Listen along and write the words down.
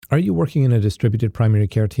Are you working in a distributed primary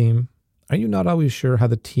care team? Are you not always sure how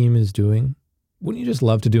the team is doing? Wouldn't you just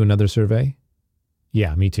love to do another survey?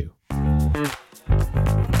 Yeah, me too.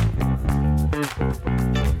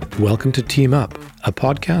 Welcome to Team Up, a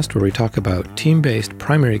podcast where we talk about team-based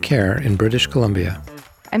primary care in British Columbia.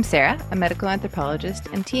 I'm Sarah, a medical anthropologist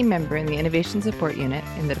and team member in the Innovation Support Unit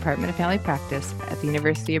in the Department of Family Practice at the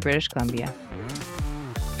University of British Columbia.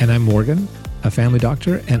 And I'm Morgan, a family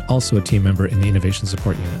doctor and also a team member in the Innovation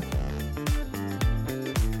Support Unit.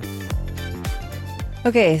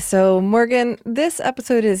 Okay, so Morgan, this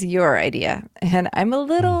episode is your idea, and I'm a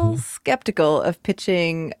little skeptical of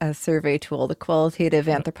pitching a survey tool. The qualitative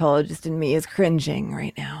anthropologist in me is cringing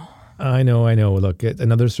right now. I know. Look,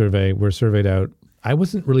 another survey, we're surveyed out. I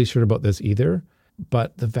wasn't really sure about this either,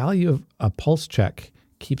 but the value of a pulse check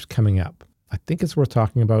keeps coming up. I think it's worth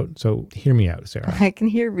talking about, so hear me out, Sarah. I can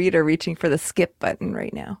hear Rita reaching for the skip button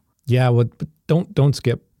right now. Yeah, well, but don't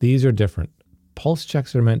skip. These are different. Pulse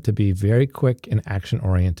checks are meant to be very quick and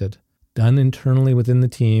action-oriented, done internally within the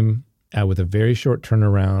team with a very short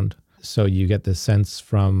turnaround, so you get the sense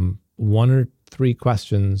from 1 or 3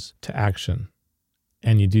 questions to action,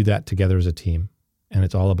 and you do that together as a team, and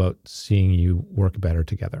it's all about seeing you work better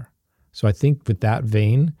together. So I think with that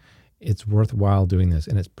vein, it's worthwhile doing this,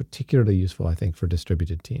 and it's particularly useful, I think, for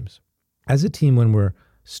distributed teams. As a team, when we're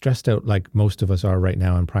stressed out like most of us are right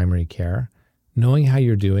now in primary care, knowing how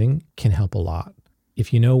you're doing can help a lot.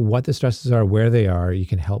 If you know what the stresses are, where they are, you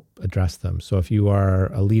can help address them. So if you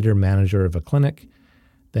are a leader, manager of a clinic,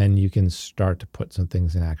 then you can start to put some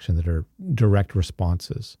things in action that are direct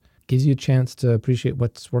responses. Gives you a chance to appreciate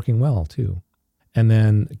what's working well, too. And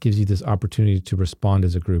then it gives you this opportunity to respond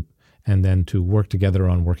as a group and then to work together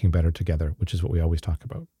on working better together, which is what we always talk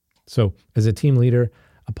about. So as a team leader,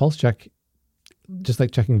 a pulse check, just like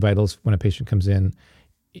checking vitals when a patient comes in,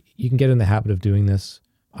 you can get in the habit of doing this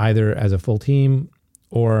either as a full team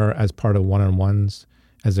or as part of one-on-ones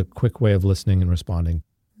as a quick way of listening and responding.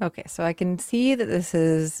 Okay, so I can see that this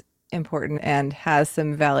is important and has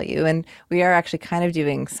some value. And we are actually kind of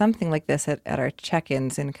doing something like this at our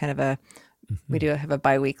check-ins in kind of a we do have a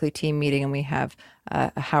bi-weekly team meeting, and we have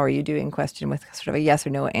a how are you doing question with sort of a yes or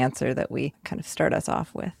no answer that we kind of start us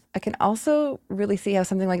off with. I can also really see how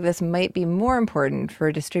something like this might be more important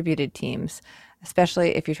for distributed teams,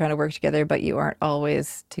 especially if you're trying to work together, but you aren't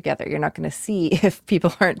always together. You're not going to see if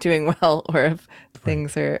people aren't doing well or if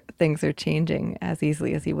things are changing as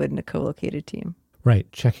easily as you would in a co-located team.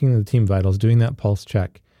 Right. Checking the team vitals, doing that pulse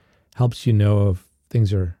check helps you know if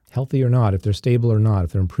things are healthy or not, if they're stable or not,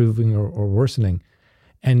 if they're improving or worsening.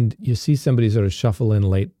 And you see somebody sort of shuffle in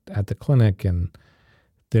late at the clinic and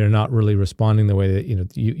they're not really responding the way that,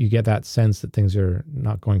 you get that sense that things are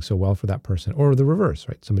not going so well for that person, or the reverse,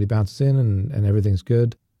 right? Somebody bounces in and everything's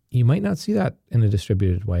good. You might not see that in a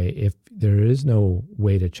distributed way if there is no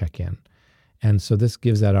way to check in. And so this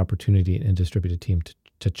gives that opportunity in a distributed team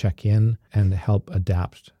to check in and help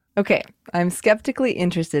adapt. Okay, I'm skeptically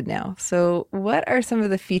interested now. So what are some of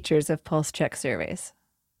the features of pulse check surveys?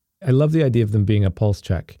 I love the idea of them being a pulse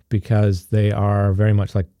check because they are very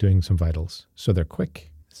much like doing some vitals. So they're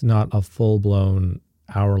quick. It's not a full-blown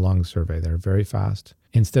hour-long survey. They're very fast.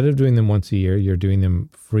 Instead of doing them once a year, you're doing them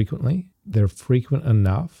frequently. They're frequent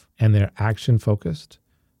enough and they're action-focused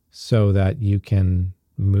so that you can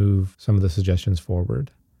move some of the suggestions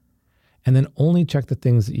forward. And then only check the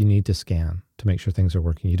things that you need to scan to make sure things are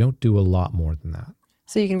working. You don't do a lot more than that.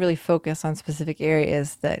 So you can really focus on specific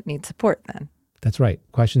areas that need support then. That's right.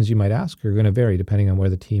 Questions you might ask are going to vary depending on where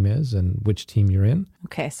the team is and which team you're in.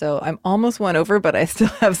 Okay, so I'm almost won over, but I still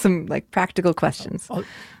have some practical questions.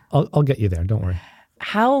 I'll get you there. Don't worry.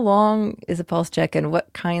 How long is a pulse check and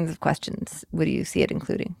what kinds of questions would you see it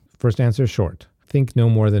including? First answer, short. Think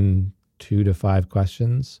no more than 2 to 5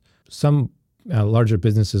 questions. Some larger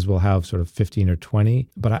businesses will have sort of 15 or 20,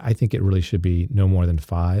 but I think it really should be no more than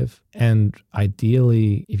 5. And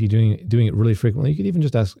ideally, if you're doing it really frequently, you could even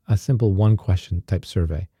just ask a simple 1-question type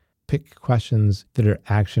survey. Pick questions that are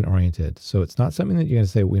action-oriented. So it's not something that you're going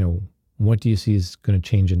to say, what do you see is going to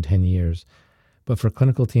change in 10 years? But for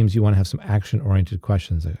clinical teams, you want to have some action-oriented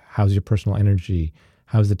questions. Like, how's your personal energy?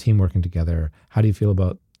 How's the team working together? How do you feel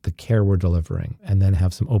about the care we're delivering? And then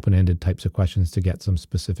have some open-ended types of questions to get some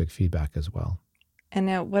specific feedback as well. And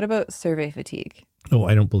now, what about survey fatigue? Oh,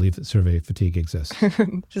 I don't believe that survey fatigue exists.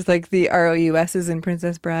 Just like the ROUSs in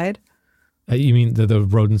Princess Bride? You mean the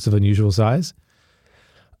rodents of unusual size?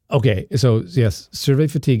 Okay, so yes, survey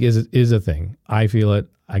fatigue is a thing. I feel it.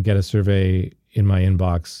 I get a survey in my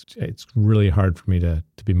inbox. It's really hard for me to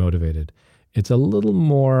be motivated. It's a little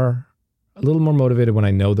more motivated when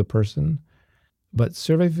I know the person. But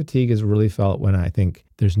survey fatigue is really felt when I think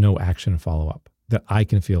there's no action follow-up that I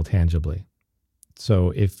can feel tangibly.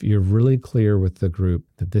 So if you're really clear with the group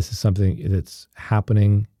that this is something that's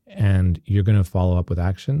happening and you're going to follow up with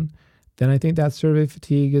action, then I think that survey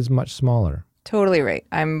fatigue is much smaller. Totally right.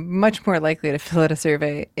 I'm much more likely to fill out a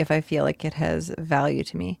survey if I feel like it has value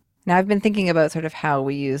to me. Now, I've been thinking about sort of how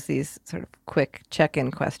we use these sort of quick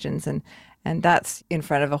check-in questions, and that's in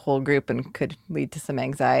front of a whole group and could lead to some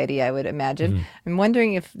anxiety, I would imagine. Mm-hmm. I'm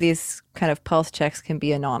wondering if these kind of pulse checks can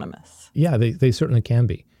be anonymous. Yeah, they certainly can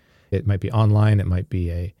be. It might be online, it might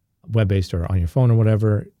be a web-based or on your phone or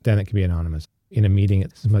whatever, then it can be anonymous. In a meeting,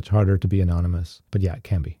 it's much harder to be anonymous, but yeah, it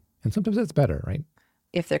can be. And sometimes that's better, right?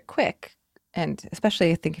 If they're quick, and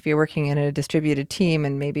especially I think if you're working in a distributed team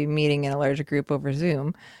and maybe meeting in a larger group over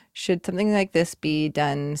Zoom, should something like this be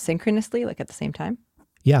done synchronously, like at the same time?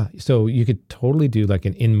 Yeah, so you could totally do like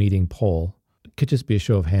an in-meeting poll. It could just be a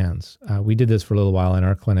show of hands. We did this for a little while in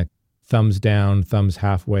our clinic. Thumbs down, thumbs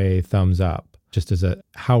halfway, thumbs up, just as a,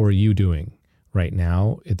 how are you doing right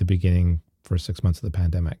now at the beginning for 6 months of the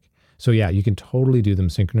pandemic? So yeah, you can totally do them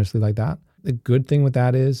synchronously like that. The good thing with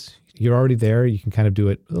that is you're already there. You can kind of do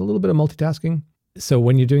it with a little bit of multitasking. So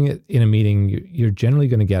when you're doing it in a meeting, you're generally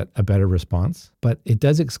going to get a better response, but it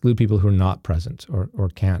does exclude people who are not present or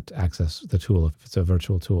can't access the tool if it's a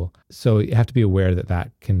virtual tool. So you have to be aware that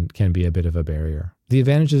that can be a bit of a barrier. The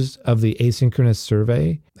advantages of the asynchronous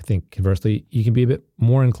survey, I think conversely, you can be a bit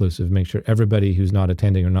more inclusive, make sure everybody who's not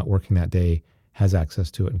attending or not working that day has access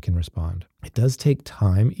to it and can respond. It does take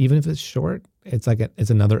time, even if it's short. It's like it's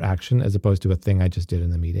another action as opposed to a thing I just did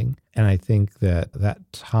in the meeting. And I think that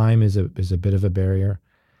time is a bit of a barrier.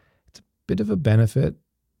 It's a bit of a benefit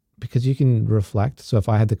because you can reflect. So if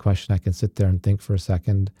I had the question, I can sit there and think for a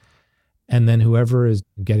second. And then whoever is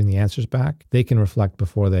getting the answers back, they can reflect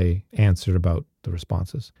before they answer about the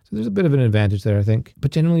responses. So there's a bit of an advantage there, I think.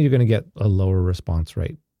 But generally, you're going to get a lower response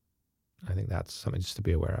rate. I think that's something just to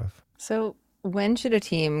be aware of. So when should a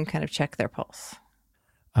team kind of check their pulse?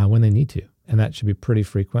 When they need to. And that should be pretty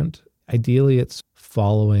frequent. Ideally, it's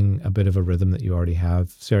following a bit of a rhythm that you already have.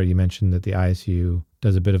 Sarah, you mentioned that the ISU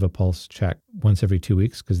does a bit of a pulse check once every 2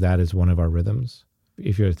 weeks because that is one of our rhythms.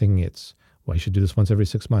 If you're thinking you should do this once every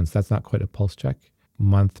 6 months, that's not quite a pulse check.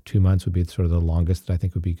 Month, 2 months would be sort of the longest that I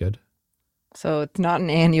think would be good. So it's not an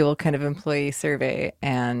annual kind of employee survey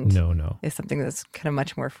and no. It's something that's kind of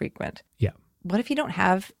much more frequent. Yeah. What if you don't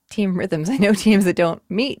have team rhythms? I know teams that don't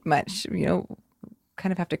meet much,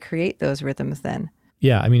 kind of have to create those rhythms then.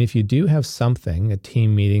 Yeah, I mean, if you do have something, a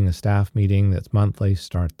team meeting, a staff meeting that's monthly,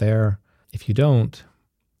 start there. If you don't,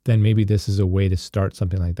 then maybe this is a way to start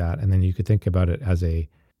something like that. And then you could think about it as a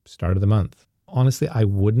start of the month. Honestly, I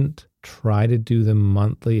wouldn't try to do them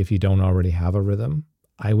monthly if you don't already have a rhythm.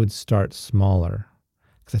 I would start smaller.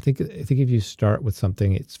 Because I think if you start with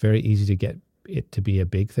something, it's very easy to get it to be a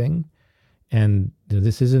big thing. And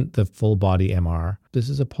this isn't the full body MR. This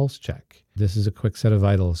is a pulse check. This is a quick set of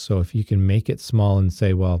vitals. So if you can make it small and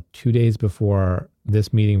say, well, 2 days before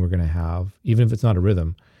this meeting we're going to have, even if it's not a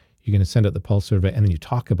rhythm, you're going to send out the pulse survey and then you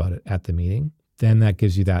talk about it at the meeting, then that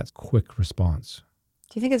gives you that quick response.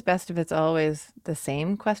 Do you think it's best if it's always the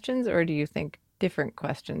same questions, or do you think different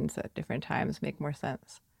questions at different times make more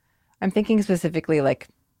sense? I'm thinking specifically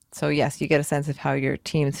so yes, you get a sense of how your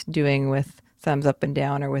team's doing with thumbs up and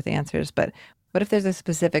down or with answers, but what if there's a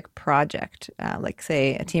specific project, like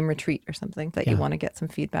say a team retreat or something that you want to get some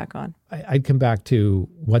feedback on? I'd come back to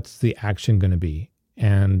what's the action going to be?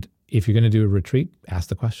 And if you're going to do a retreat, ask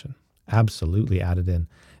the question. Absolutely add it in.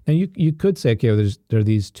 Now you could say, okay, well, there are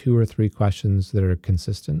these 2 or 3 questions that are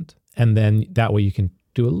consistent. And then that way you can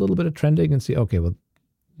do a little bit of trending and see, okay, well,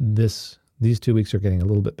 these 2 weeks are getting a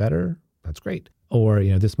little bit better. That's great. Or,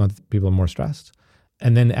 this month people are more stressed.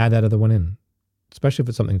 And then add that other one in. Especially if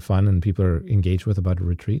it's something fun and people are engaged with about a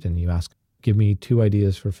retreat and you ask, give me 2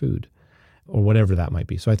 ideas for food or whatever that might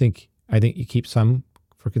be. So I think you keep some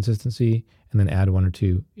for consistency and then add 1 or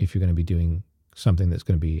 2 if you're going to be doing something that's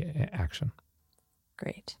going to be action.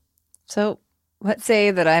 Great. So let's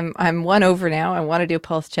say that I'm 1 over now. I want to do a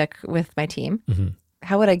pulse check with my team. Mm-hmm.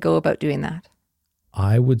 How would I go about doing that?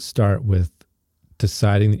 I would start with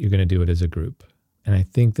deciding that you're going to do it as a group. And I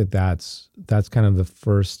think that's kind of the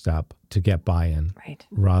first step to get buy-in, right?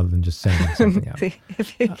 Rather than just sending something out.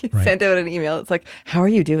 If you send out an email, it's like, how are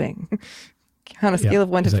you doing? On a scale of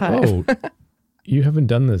 1 to 5. You haven't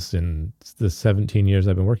done this in the 17 years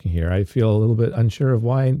I've been working here. I feel a little bit unsure of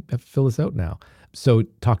why I have to fill this out now. So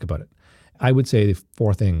talk about it. I would say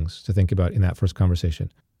 4 things to think about in that first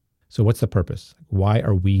conversation. So what's the purpose? Why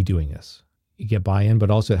are we doing this? you get buy-in,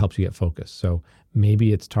 but also it helps you get focused. So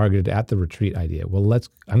maybe it's targeted at the retreat idea. Well,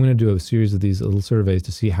 I'm going to do a series of these little surveys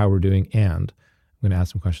to see how we're doing, and I'm going to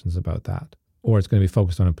ask some questions about that. Or it's going to be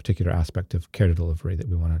focused on a particular aspect of care delivery that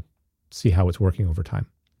we want to see how it's working over time.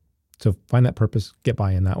 So find that purpose, get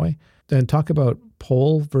buy-in that way. Then talk about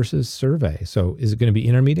poll versus survey. So is it going to be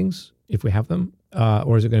in our meetings if we have them?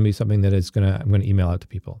 Or is it going to be something that I'm going to email out to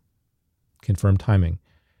people? Confirm timing.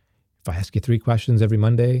 If I ask you 3 questions every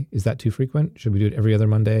Monday, is that too frequent? Should we do it every other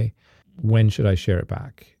Monday? When should I share it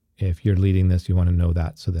back? If you're leading this, you want to know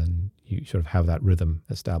that. So then you sort of have that rhythm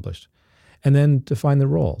established. And then define the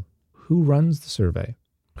role. Who runs the survey?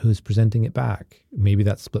 Who's presenting it back? Maybe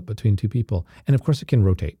that's split between 2 people. And of course it can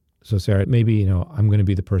rotate. So Sarah, maybe, I'm going to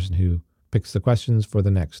be the person who picks the questions for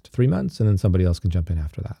the next 3 months, and then somebody else can jump in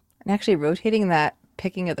after that. And actually rotating that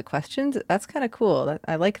picking of the questions, that's kind of cool.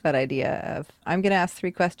 I like that idea of I'm going to ask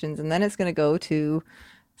 3 questions and then it's going to go to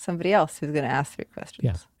somebody else who's going to ask 3 questions.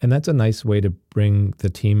 Yeah. And that's a nice way to bring the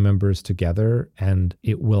team members together, and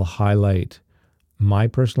it will highlight my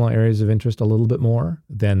personal areas of interest a little bit more.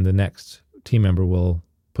 Then the next team member will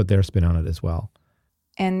put their spin on it as well.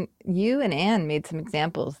 And you and Anne made some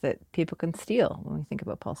examples that people can steal when we think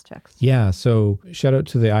about pulse checks. Yeah. So shout out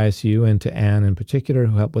to the ISU and to Anne in particular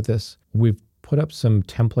who helped with this. We've put up some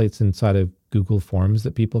templates inside of Google Forms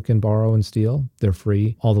that people can borrow and steal. They're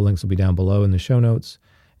free. All the links will be down below in the show notes.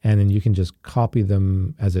 And then you can just copy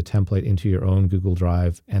them as a template into your own Google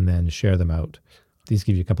Drive and then share them out. These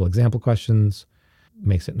give you a couple example questions.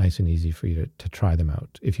 Makes it nice and easy for you to try them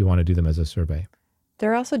out if you want to do them as a survey.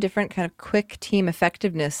 There are also different kind of quick team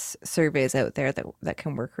effectiveness surveys out there that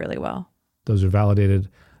can work really well. Those are validated.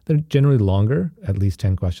 They're generally longer, at least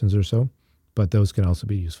 10 questions or so, but those can also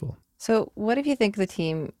be useful. So what if you think the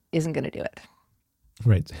team isn't going to do it?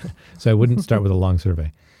 Right. So I wouldn't start with a long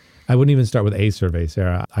survey. I wouldn't even start with a survey,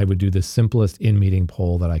 Sarah. I would do the simplest in-meeting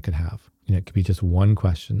poll that I could have. It could be just one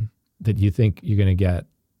question that you think you're going to get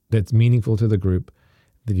that's meaningful to the group,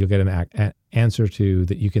 that you'll get an answer to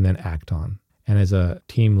that you can then act on. And as a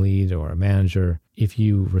team lead or a manager, if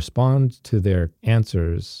you respond to their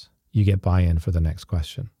answers, you get buy-in for the next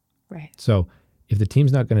question. Right. So if the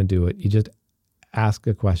team's not going to do it, you just ask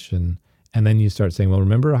a question and then you start saying, well,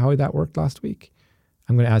 remember how that worked last week?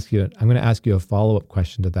 I'm going to ask you a follow-up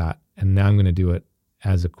question to that. And now I'm going to do it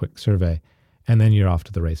as a quick survey. And then you're off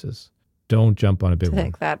to the races. Don't jump on a big one.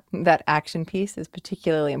 I think that action piece is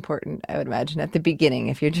particularly important, I would imagine, at the beginning.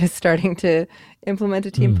 If you're just starting to implement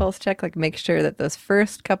a team pulse check, like make sure that those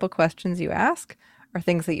first couple questions you ask are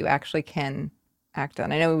things that you actually can act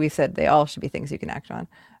on. I know we said they all should be things you can act on,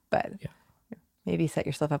 but maybe set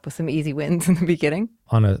yourself up with some easy wins in the beginning.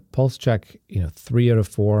 On a pulse check, 3 out of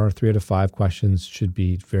 4, 3 out of 5 questions should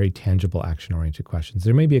be very tangible, action-oriented questions.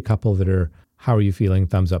 There may be a couple that are, how are you feeling?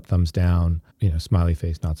 Thumbs up, thumbs down, smiley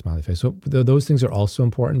face, not smiley face. So those things are also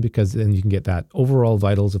important because then you can get that overall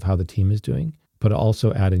vitals of how the team is doing, but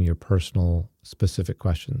also add in your personal specific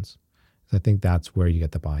questions. I think that's where you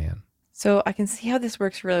get the buy-in. So I can see how this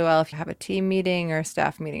works really well if you have a team meeting or a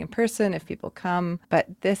staff meeting in person, if people come, but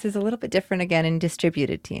this is a little bit different again in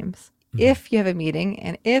distributed teams. Mm-hmm. If you have a meeting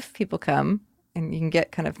and if people come and you can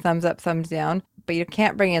get kind of thumbs up, thumbs down, but you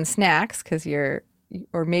can't bring in snacks because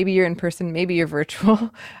or maybe you're in person, maybe you're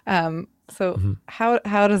virtual. How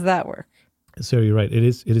does that work? So you're right. It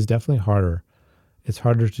is definitely harder. It's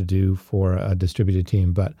harder to do for a distributed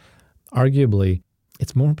team, but arguably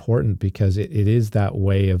it's more important because it is that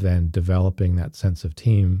way of then developing that sense of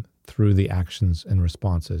team through the actions and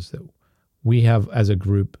responses that we have as a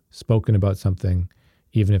group spoken about something,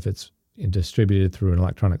 even if it's distributed through an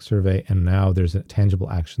electronic survey, and now there's a tangible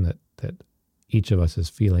action that each of us is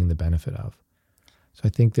feeling the benefit of. So I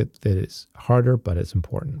think that it's harder, but it's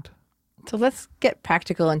important. So let's get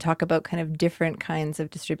practical and talk about kind of different kinds of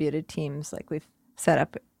distributed teams like we've set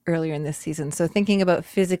up earlier in this season. So thinking about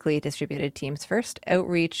physically distributed teams first,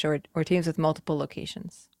 outreach or teams with multiple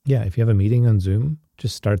locations. Yeah, if you have a meeting on Zoom,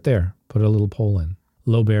 just start there. Put a little poll in.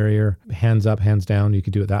 Low barrier, hands up, hands down. You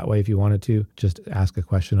could do it that way if you wanted to. Just ask a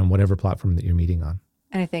question on whatever platform that you're meeting on.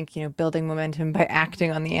 And I think, building momentum by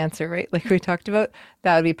acting on the answer, right? Like we talked about,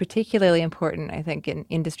 that would be particularly important, I think,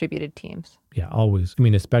 in distributed teams. Yeah, always.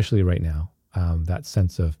 Especially right now, that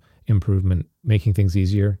sense of improvement, making things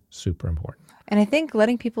easier, super important. And I think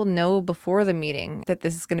letting people know before the meeting that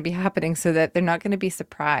this is going to be happening so that they're not going to be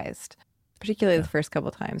surprised, particularly the first couple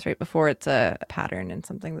of times, right? Before it's a pattern and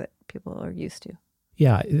something that people are used to.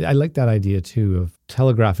 Yeah, I like that idea too of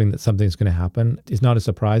telegraphing that something's going to happen. It's not a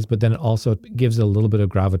surprise, but then it also gives it a little bit of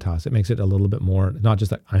gravitas. It makes it a little bit more, not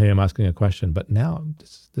just like, I am asking a question, but now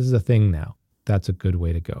this is a thing now. That's a good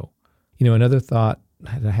way to go. Another thought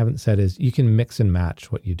that I haven't said is you can mix and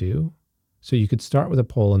match what you do. So you could start with a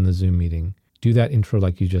poll in the Zoom meeting, do that intro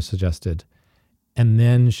like you just suggested, and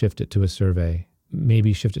then shift it to a survey.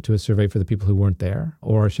 Maybe shift it to a survey for the people who weren't there,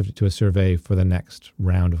 or shift it to a survey for the next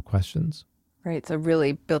round of questions. Right. So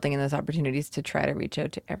really building in those opportunities to try to reach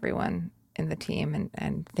out to everyone in the team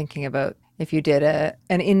and thinking about if you did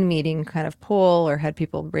an in-meeting kind of poll or had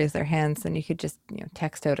people raise their hands, then you could just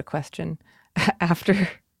text out a question after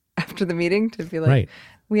the meeting to be like, right.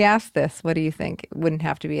 We asked this, what do you think? It wouldn't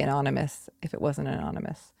have to be anonymous if it wasn't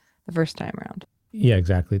anonymous the first time around. Yeah,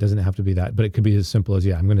 exactly. It doesn't have to be that, but it could be as simple as,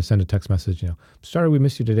 I'm going to send a text message, sorry we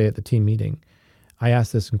missed you today at the team meeting. I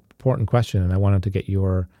asked this important question and I wanted to get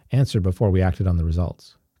your answer before we acted on the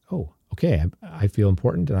results. Oh, okay. I feel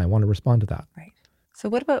important and I want to respond to that. Right. So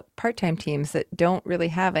what about part-time teams that don't really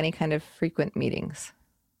have any kind of frequent meetings?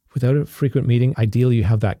 Without a frequent meeting, ideally you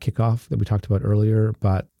have that kickoff that we talked about earlier,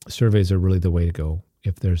 but surveys are really the way to go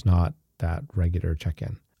if there's not that regular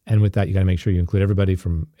check-in. And with that, you got to make sure you include everybody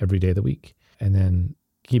from every day of the week and then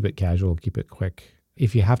keep it casual, keep it quick.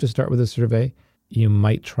 If you have to start with a survey, you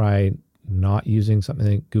might try not using something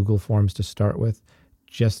like Google Forms to start with,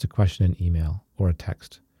 just a question in email or a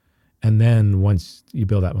text. And then once you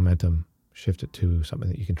build that momentum, shift it to something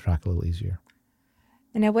that you can track a little easier.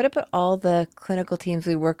 And now what about all the clinical teams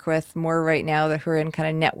we work with more right now that who are in kind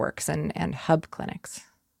of networks and hub clinics?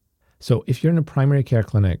 So if you're in a primary care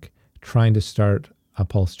clinic trying to start a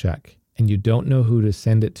pulse check and you don't know who to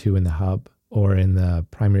send it to in the hub or in the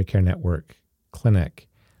primary care network clinic,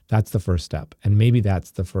 that's the first step. And maybe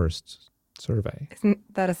that's the first survey. Isn't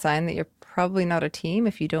that a sign that you're probably not a team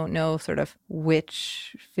if you don't know sort of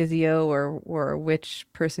which physio or which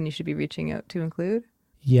person you should be reaching out to include?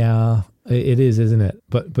 Yeah, it is, isn't it?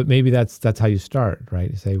 But maybe that's how you start, right?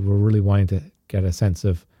 You say, we're really wanting to get a sense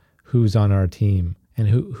of who's on our team and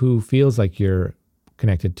who feels like you're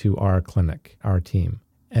connected to our clinic, our team.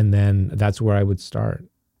 And then that's where I would start.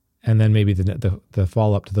 And then maybe the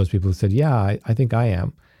follow-up to those people who said, yeah, I think I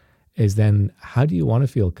am, is then how do you want to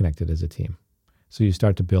feel connected as a team? So you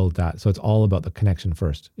start to build that. So it's all about the connection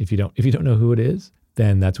first. If you don't know who it is,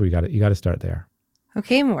 then that's where you got to start there.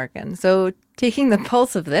 Okay, Morgan. So taking the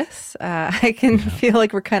pulse of this, I can feel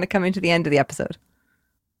like we're kind of coming to the end of the episode.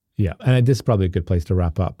 Yeah, and this is probably a good place to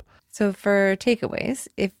wrap up. So for takeaways,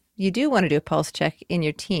 if you do want to do a pulse check in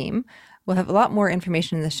your team, we'll have a lot more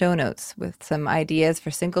information in the show notes with some ideas for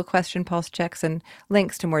single question pulse checks and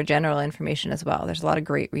links to more general information as well. There's a lot of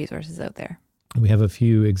great resources out there. We have a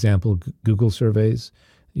few example Google surveys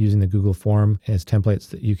using the Google form as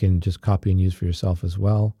templates that you can just copy and use for yourself as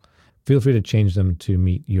well. Feel free to change them to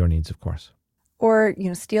meet your needs, of course. Or,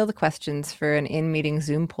 steal the questions for an in-meeting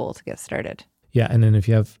Zoom poll to get started. Yeah, and then if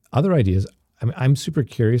you have other ideas, I'm super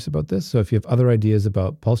curious about this. So if you have other ideas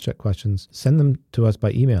about pulse check questions, send them to us by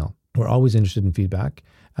email. We're always interested in feedback.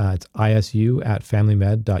 It's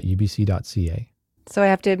isu@familymed.ubc.ca. So I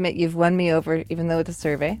have to admit, you've won me over, even though it's a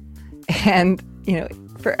survey. And,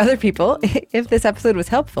 for other people, if this episode was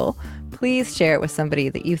helpful, please share it with somebody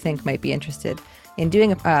that you think might be interested in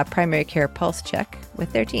doing a primary care pulse check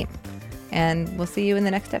with their team. And we'll see you in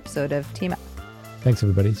the next episode of Team Up. Thanks,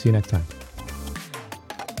 everybody. See you next time.